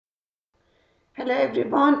Hello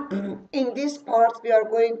everyone. In this part we are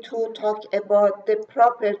going to talk about the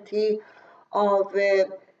property of a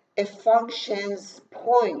function's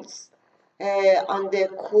points on the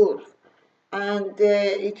curve, and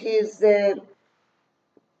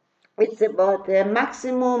it's about the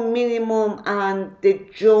maximum, minimum, and the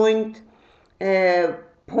joint uh,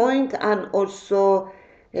 point, and also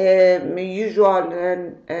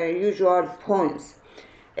usual points.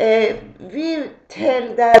 We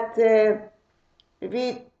tell that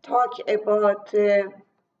we talk about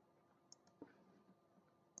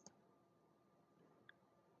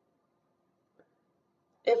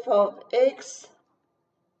f of x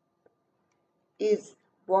is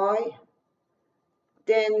y,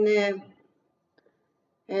 then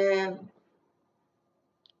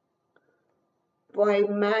y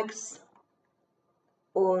max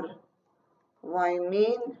or y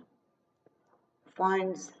mean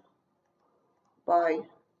finds by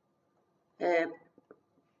uh,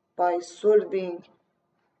 solving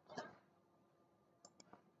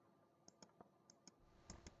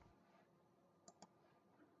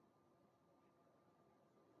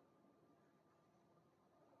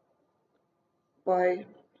by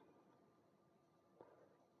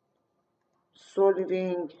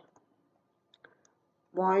solving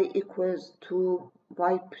y equals to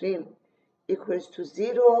y prime equals to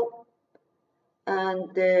 0,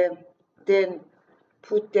 and then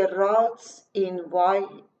put the routes in y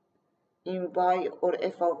or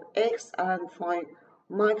f of x and find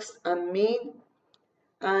max and mean,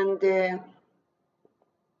 and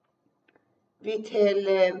we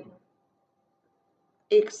tell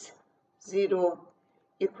x0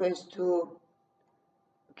 equals to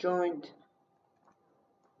joint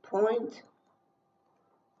point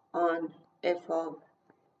on f of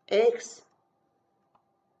x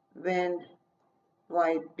when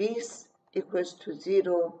y bis equals to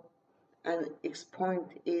 0 and x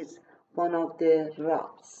point is one of the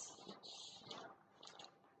routes.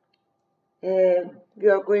 We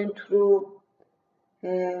are going through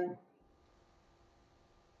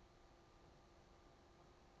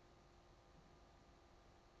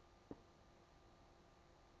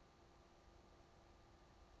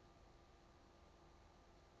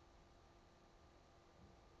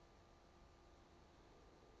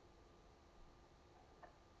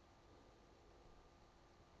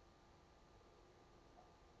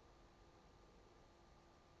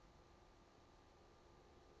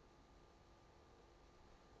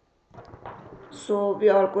so we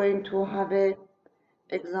are going to have a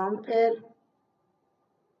example.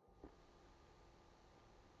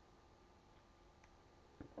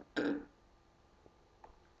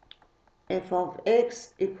 F of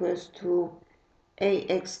x equals to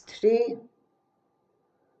ax3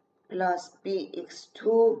 plus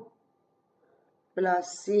bx2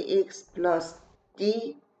 plus cx plus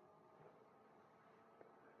d.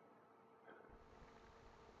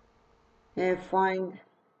 Find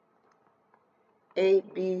a,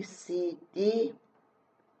 b, c, d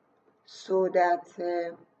so that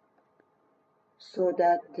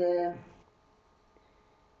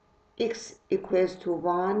x equals to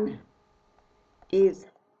 1 is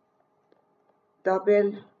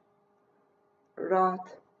double root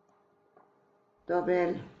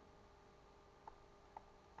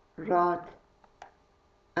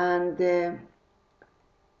and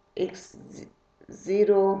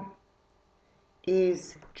x0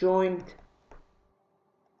 is joint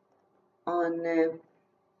on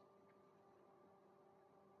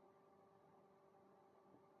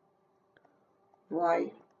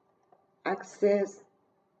y axis,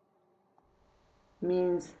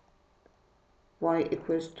 means y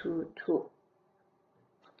equals to 2.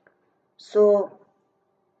 So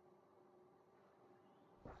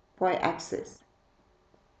y axis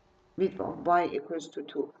with y equals to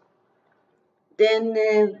 2.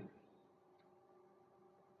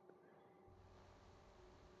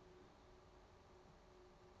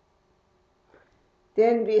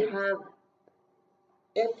 Then we have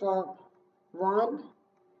f of 1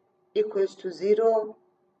 equals to 0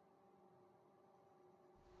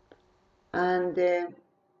 and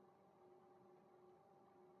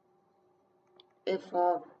f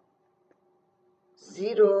of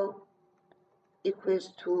 0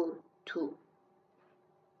 equals to 2.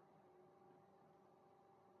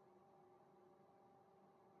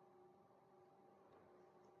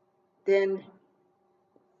 Then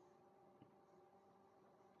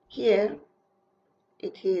here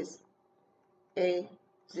it is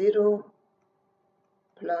a0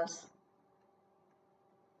 plus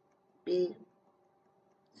b0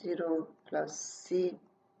 plus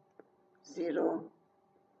c0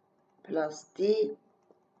 plus d.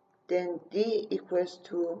 then d equals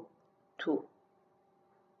to 2.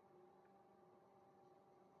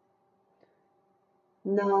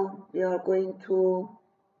 Now we are going to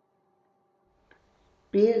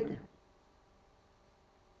build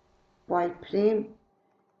y prime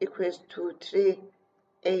equals to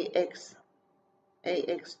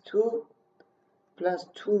 3ax2 plus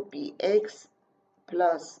 2bx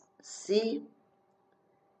plus c,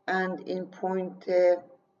 and in point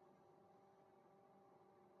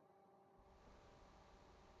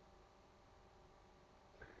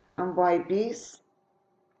and y b's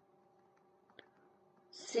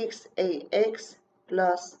 6ax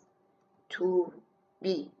plus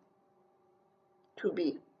 2b.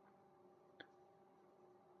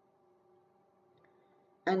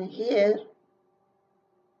 And here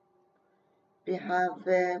we have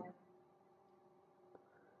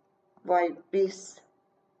y b's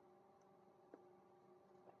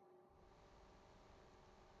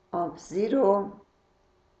of 0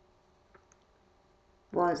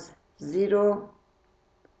 was 0,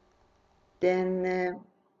 then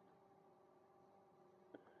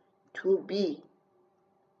 2b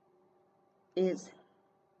is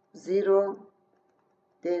 0,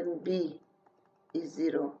 then b is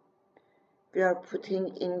 0. We are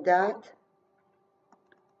putting in that,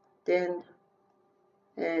 then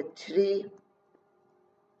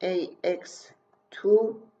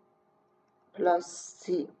 3ax2 plus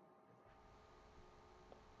c.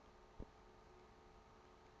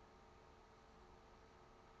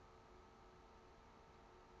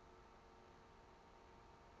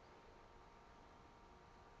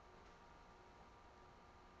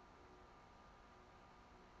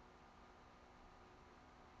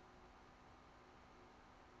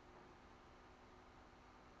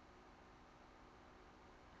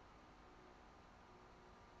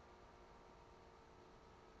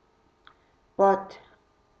 But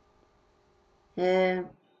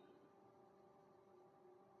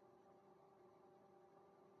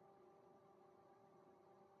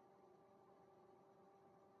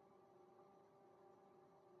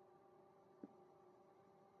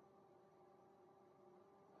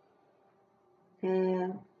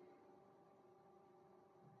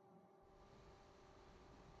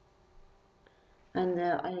and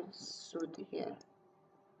I should here.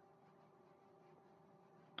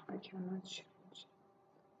 I cannot change.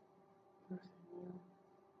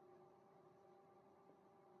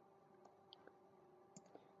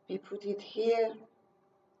 We put it here.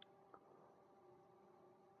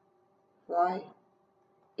 Y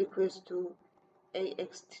equals to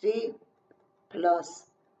ax3 plus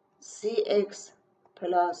cx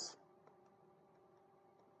plus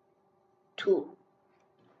 2.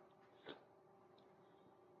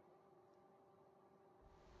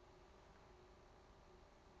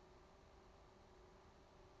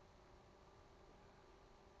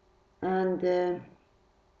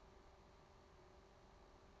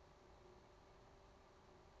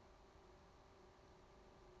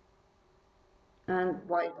 And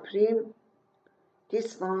y prime,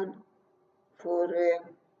 this one for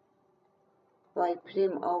y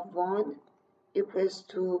prime of 1 equals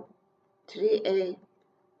to 3a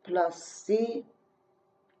plus c,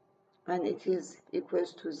 and it is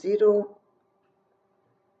equals to 0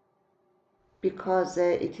 because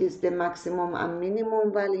it is the maximum and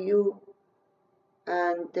minimum value,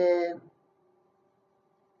 and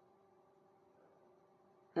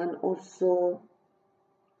also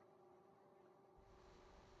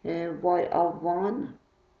y of 1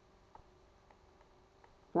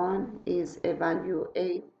 is a value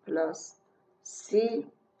a plus c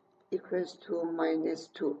equals to minus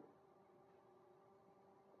 2.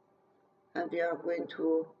 And we are going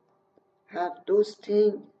to have those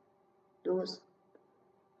things,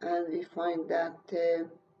 and we find that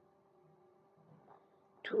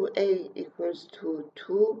 2a equals to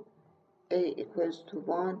 2, a equals to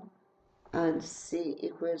 1, and c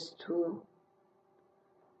equals to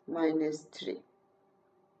minus 3.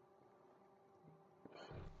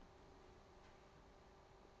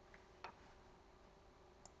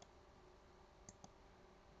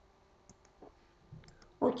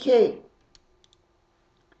 Okay.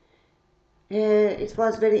 It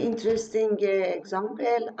was very interesting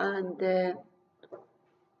example, and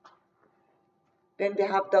when we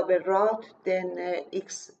have double rod, then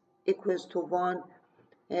x equals to 1,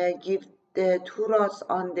 give the 2 rods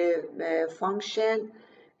on the function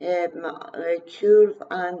curve,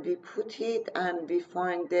 and we put it, and we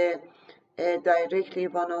find directly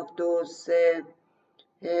one of those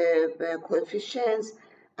coefficients,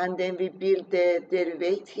 and then we build the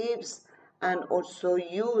derivatives and also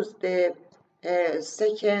use the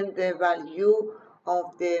second value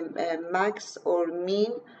of the max or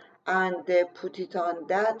mean, and put it on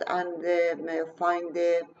that, and find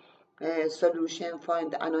the solution,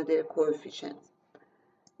 find another coefficient.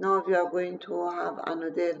 Now we are going to have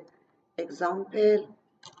another example,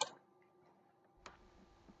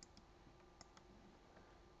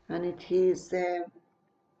 and it is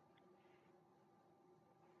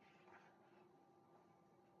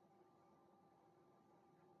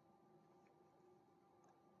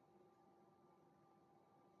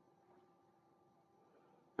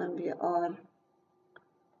and we are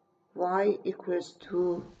y equals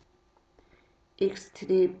to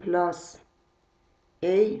x3 plus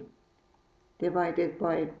a divided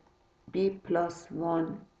by b plus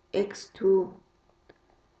 1 x2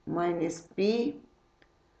 minus b.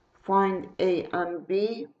 Find a and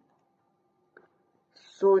b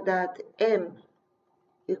so that m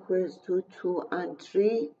equals to 2 and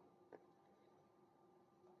 3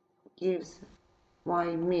 gives y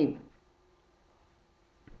mean.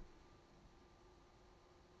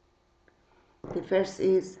 The first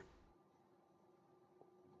is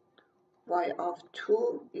y of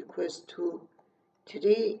 2 equals to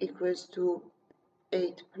 3 equals to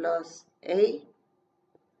 8 plus a,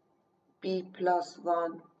 b plus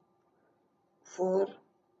 1 4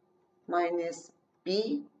 minus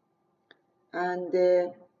b, and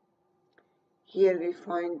here we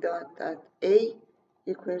find that a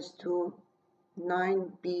equals to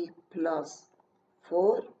 9b plus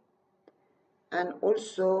 4, and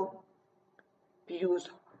also we use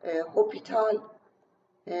Hopital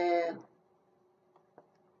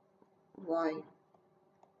y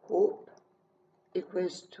hope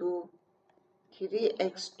equals to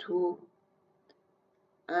 3x2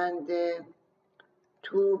 and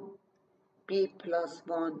 2b plus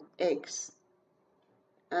 1x,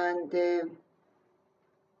 and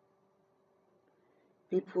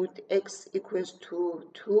we put x equals to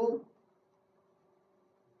 2.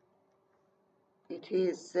 It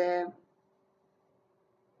is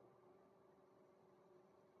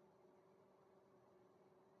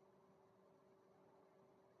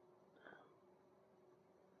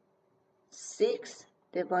 6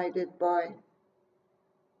 divided by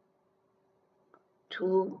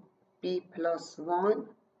 2b plus 1,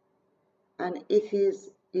 and it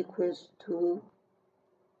is equals to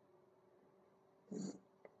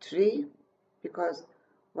 3 because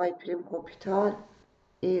y prime Hopital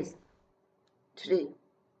is 3,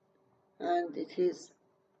 and it is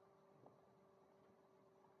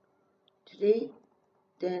 3,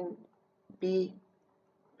 then b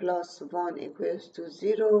plus 1 equals to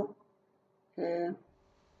 0,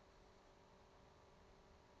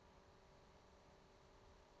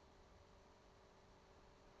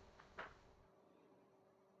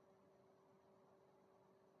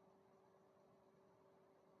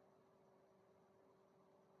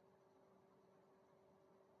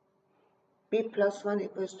 b plus 1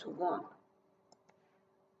 equals to 1.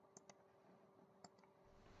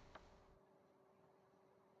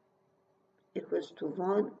 Equals to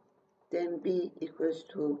 1, then b equals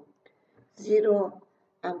to 0,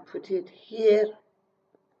 and put it here,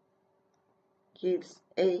 gives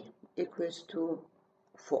a equals to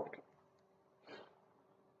 4.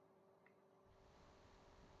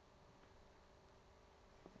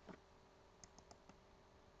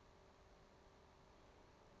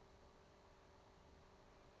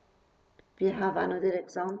 We have another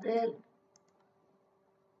example.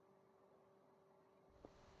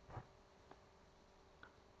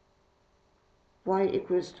 Y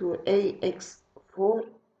equals to ax4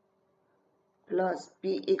 plus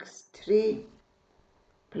bx3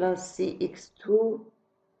 plus cx2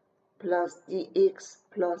 plus dx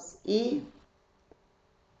plus e.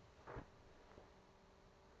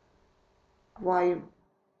 Y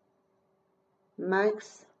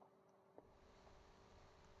max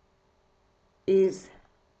is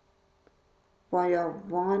y of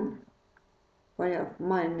 1, y of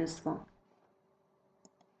minus 1.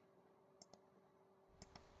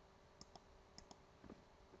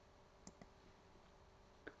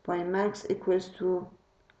 Y max equals to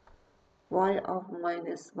y of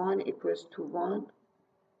minus 1 equals to 1.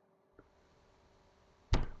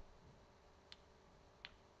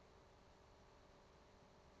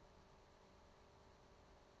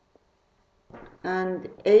 And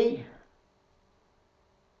a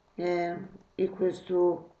equals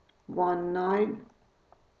to 1, 9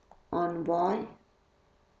 on y,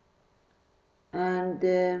 and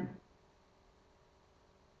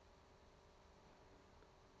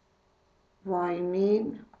y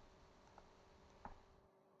mean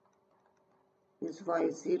is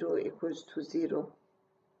y0 equals to 0.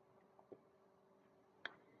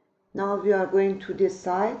 Now we are going to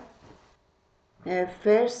decide.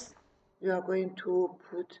 First, we are going to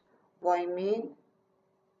put y mean,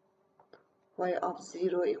 y of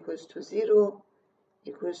 0 equals to 0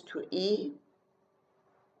 equals to e,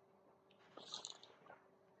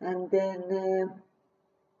 and then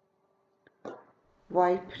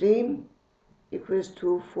y prime equals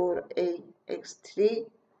to 4ax3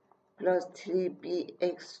 plus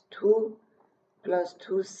 3bx2 plus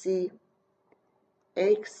 2c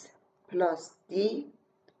x plus d,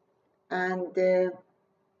 and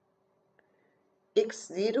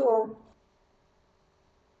x0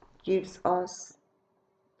 gives us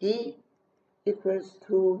d equals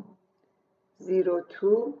to 0,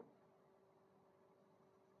 2,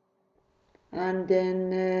 and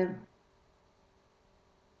then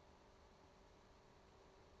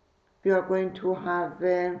we are going to have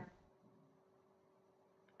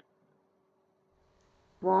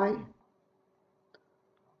y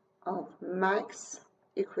of max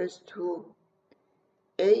equals to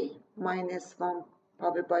a minus 1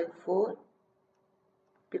 powered by 4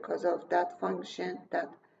 because of that function, that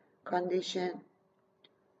condition,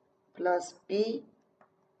 plus b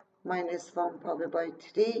minus 1 powered by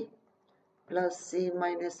 3 plus c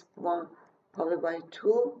minus 1 powered by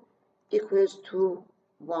 2 equals to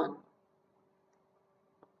 1.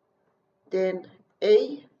 Then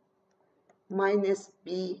a minus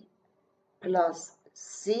b plus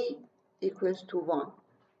c equals to 1.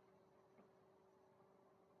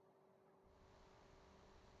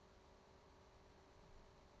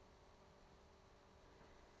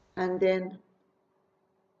 And then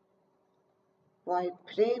y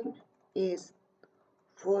prime is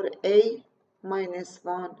 4a minus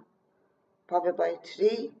 1 powered by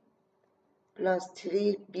 3 plus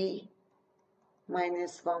 3b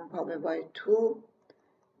minus 1 powered by 2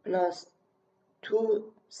 plus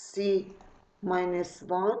 2c minus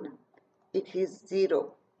 1, it is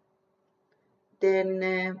 0.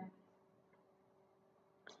 Then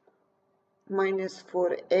minus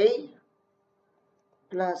 4a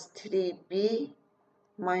plus 3b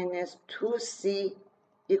minus 2c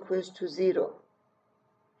equals to 0.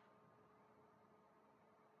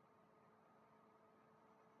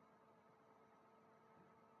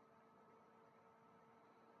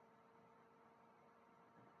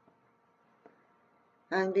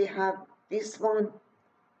 And we have this one,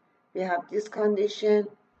 we have this condition,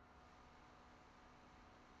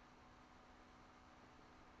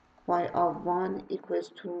 y of 1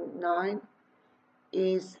 equals to 9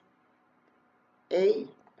 is a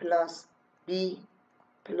plus b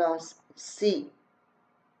plus c.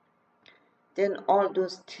 Then all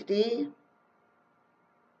those three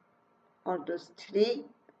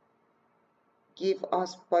give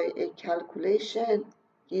us, by a calculation,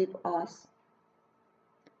 give us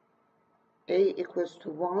a equals to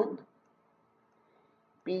 1,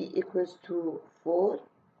 b equals to 4,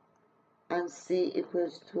 and c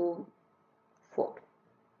equals to 4.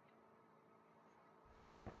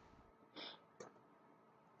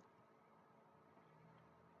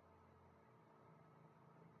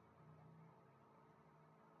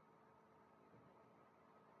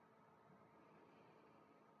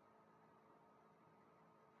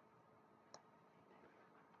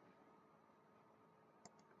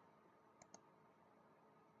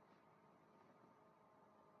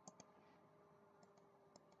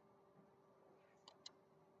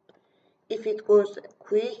 If it goes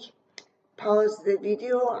quick, pause the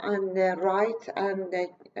video and write and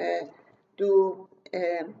do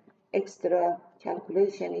extra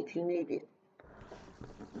calculation if you need it.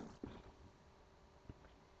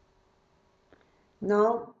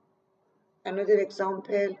 Now, another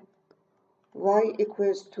example, y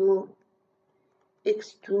equals to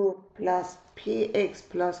x2 plus px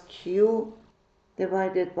plus q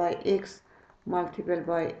divided by x multiplied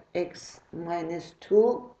by x minus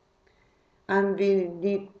 2, and we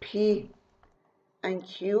need p and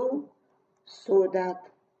q so that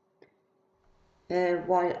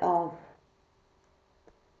y of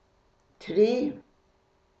 3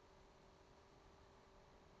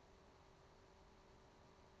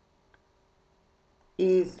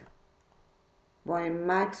 is y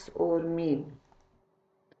max or mean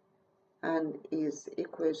and is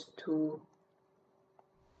equals to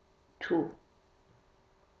 2.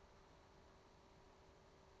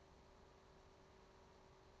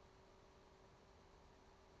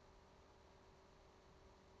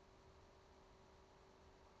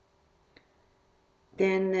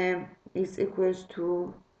 Then is equals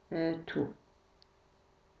to 2.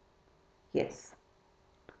 Yes.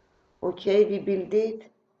 Okay, we build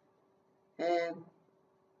it.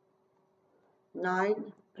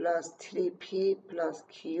 9 plus 3p plus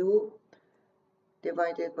q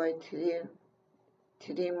divided by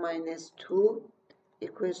 3 minus 2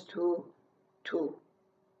 equals to 2.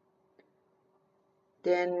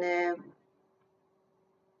 Then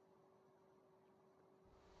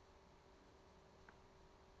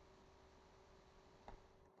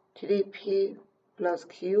 3p plus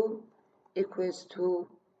q equals to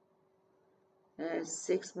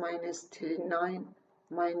 6 minus 3, 9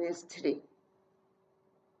 minus 3.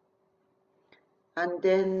 And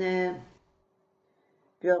then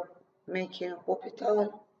we are making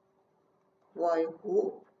hopital while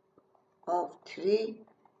hoop of 3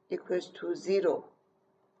 equals to 0,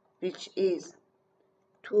 which is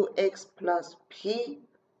 2x plus p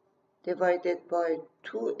divided by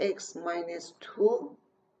 2x minus 2.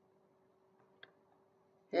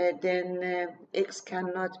 Then x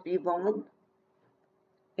cannot be 1.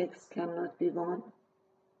 X cannot be 1.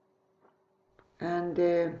 And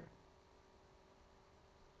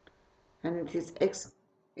it is x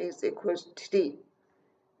is equals 3.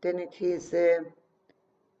 Then it is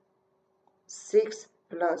 6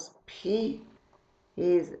 plus p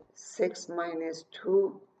is 6 minus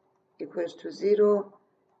 2 equals to 0.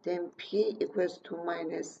 Then p equals to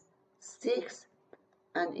minus 6.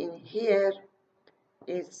 And in here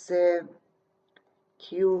it's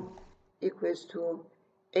q equals to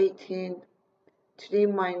 18. 3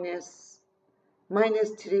 minus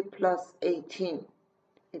 3 plus 18.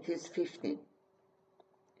 It is 15.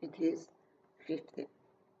 It is 15.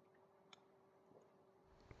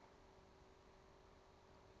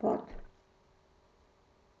 But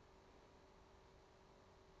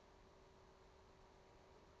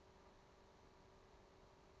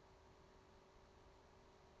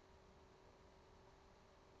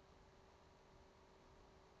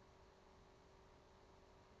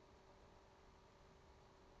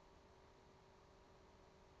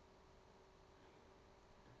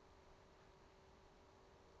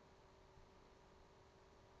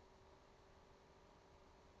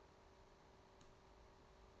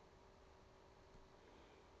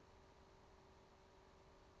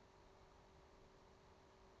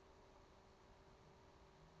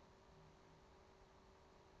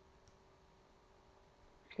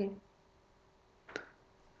okay.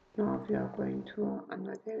 Now we are going to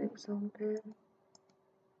another example.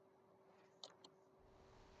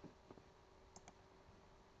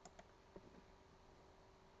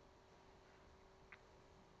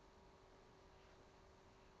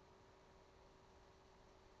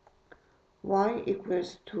 Y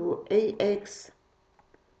equals to ax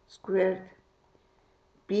squared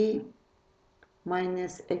b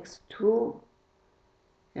minus x2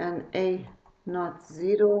 and a not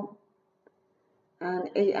 0. And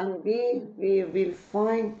a and b, we will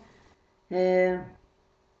find that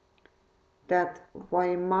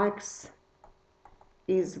y max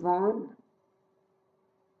is 1.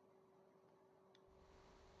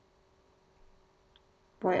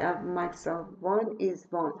 Y of max of 1 is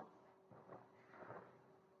 1.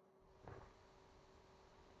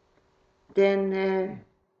 Then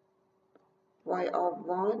y of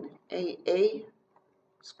 1 a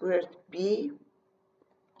squared b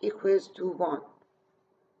equals to 1.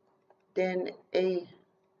 Then a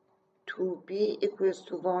 2b equals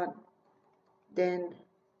to 1. Then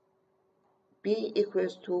b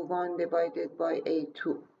equals to 1 divided by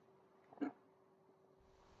a2.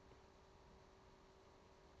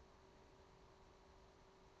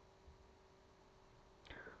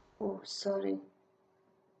 Oh, sorry.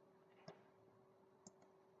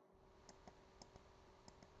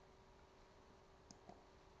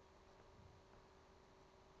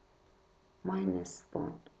 Minus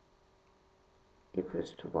 1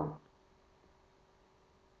 equals to 1.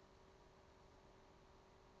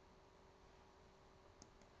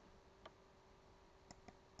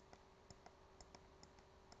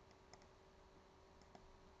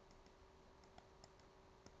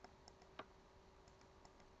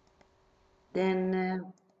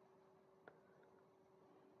 Then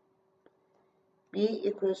b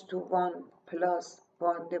equals to 1 plus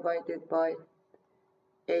 1 divided by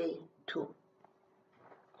a2.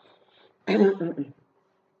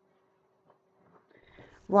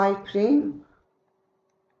 Y prime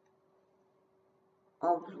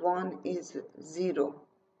of 1 is 0.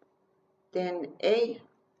 Then a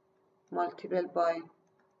multiplied by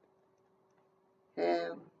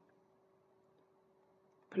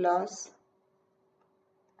plus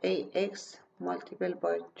ax multiplied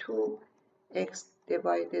by 2x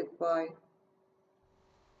divided by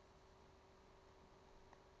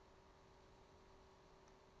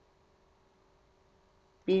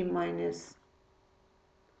b minus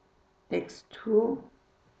x2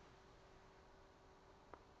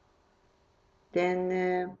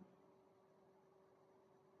 Then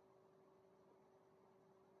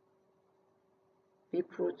we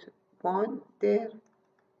put 1 there,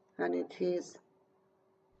 and it is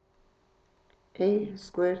a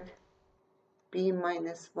squared b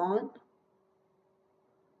minus 1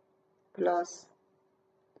 plus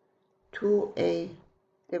 2a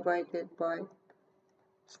divided by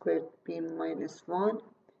squared b minus 1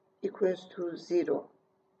 equals to 0.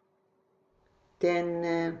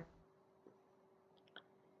 Then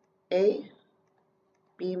a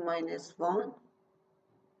b minus 1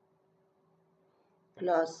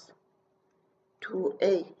 plus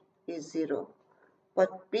 2a is 0.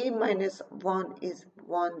 But b minus 1 is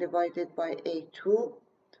 1 divided by a2.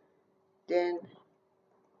 Then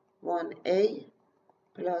 1a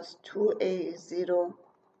plus 2a is 0.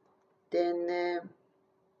 Then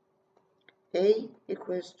a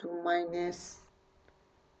equals to minus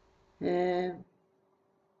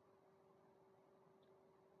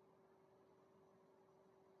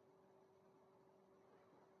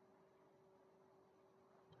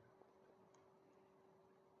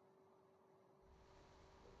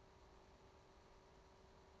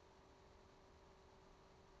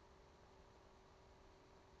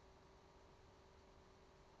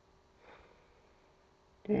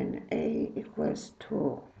then a equals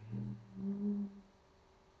to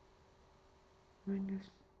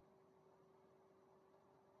minus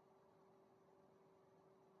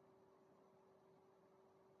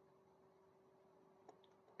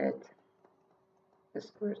at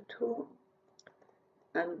square 2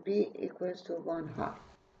 and b equals to 1/2.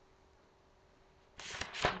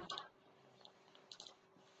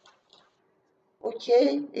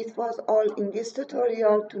 Okay, it was all in this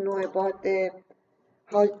tutorial to know about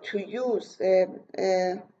how to use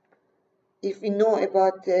if we know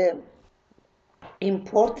about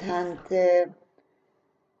important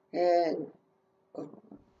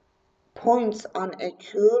points on a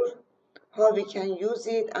curve, how we can use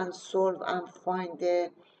it and solve and find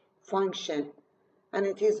the function. And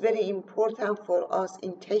it is very important for us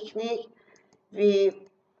in technique. We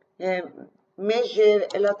measure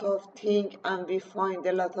a lot of things and we find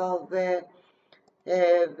a lot of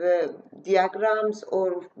diagrams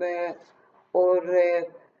or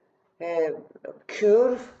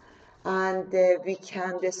curve, and we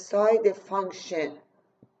can decide the function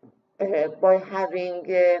by having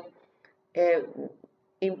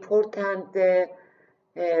important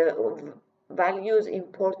values,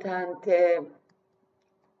 important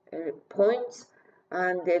points,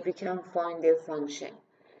 and we can find the function.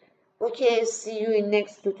 Okay, see you in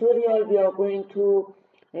next tutorial. We are going to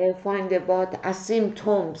find about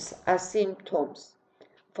asymptotes,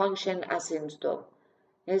 function asymptote.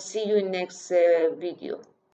 See you in next video.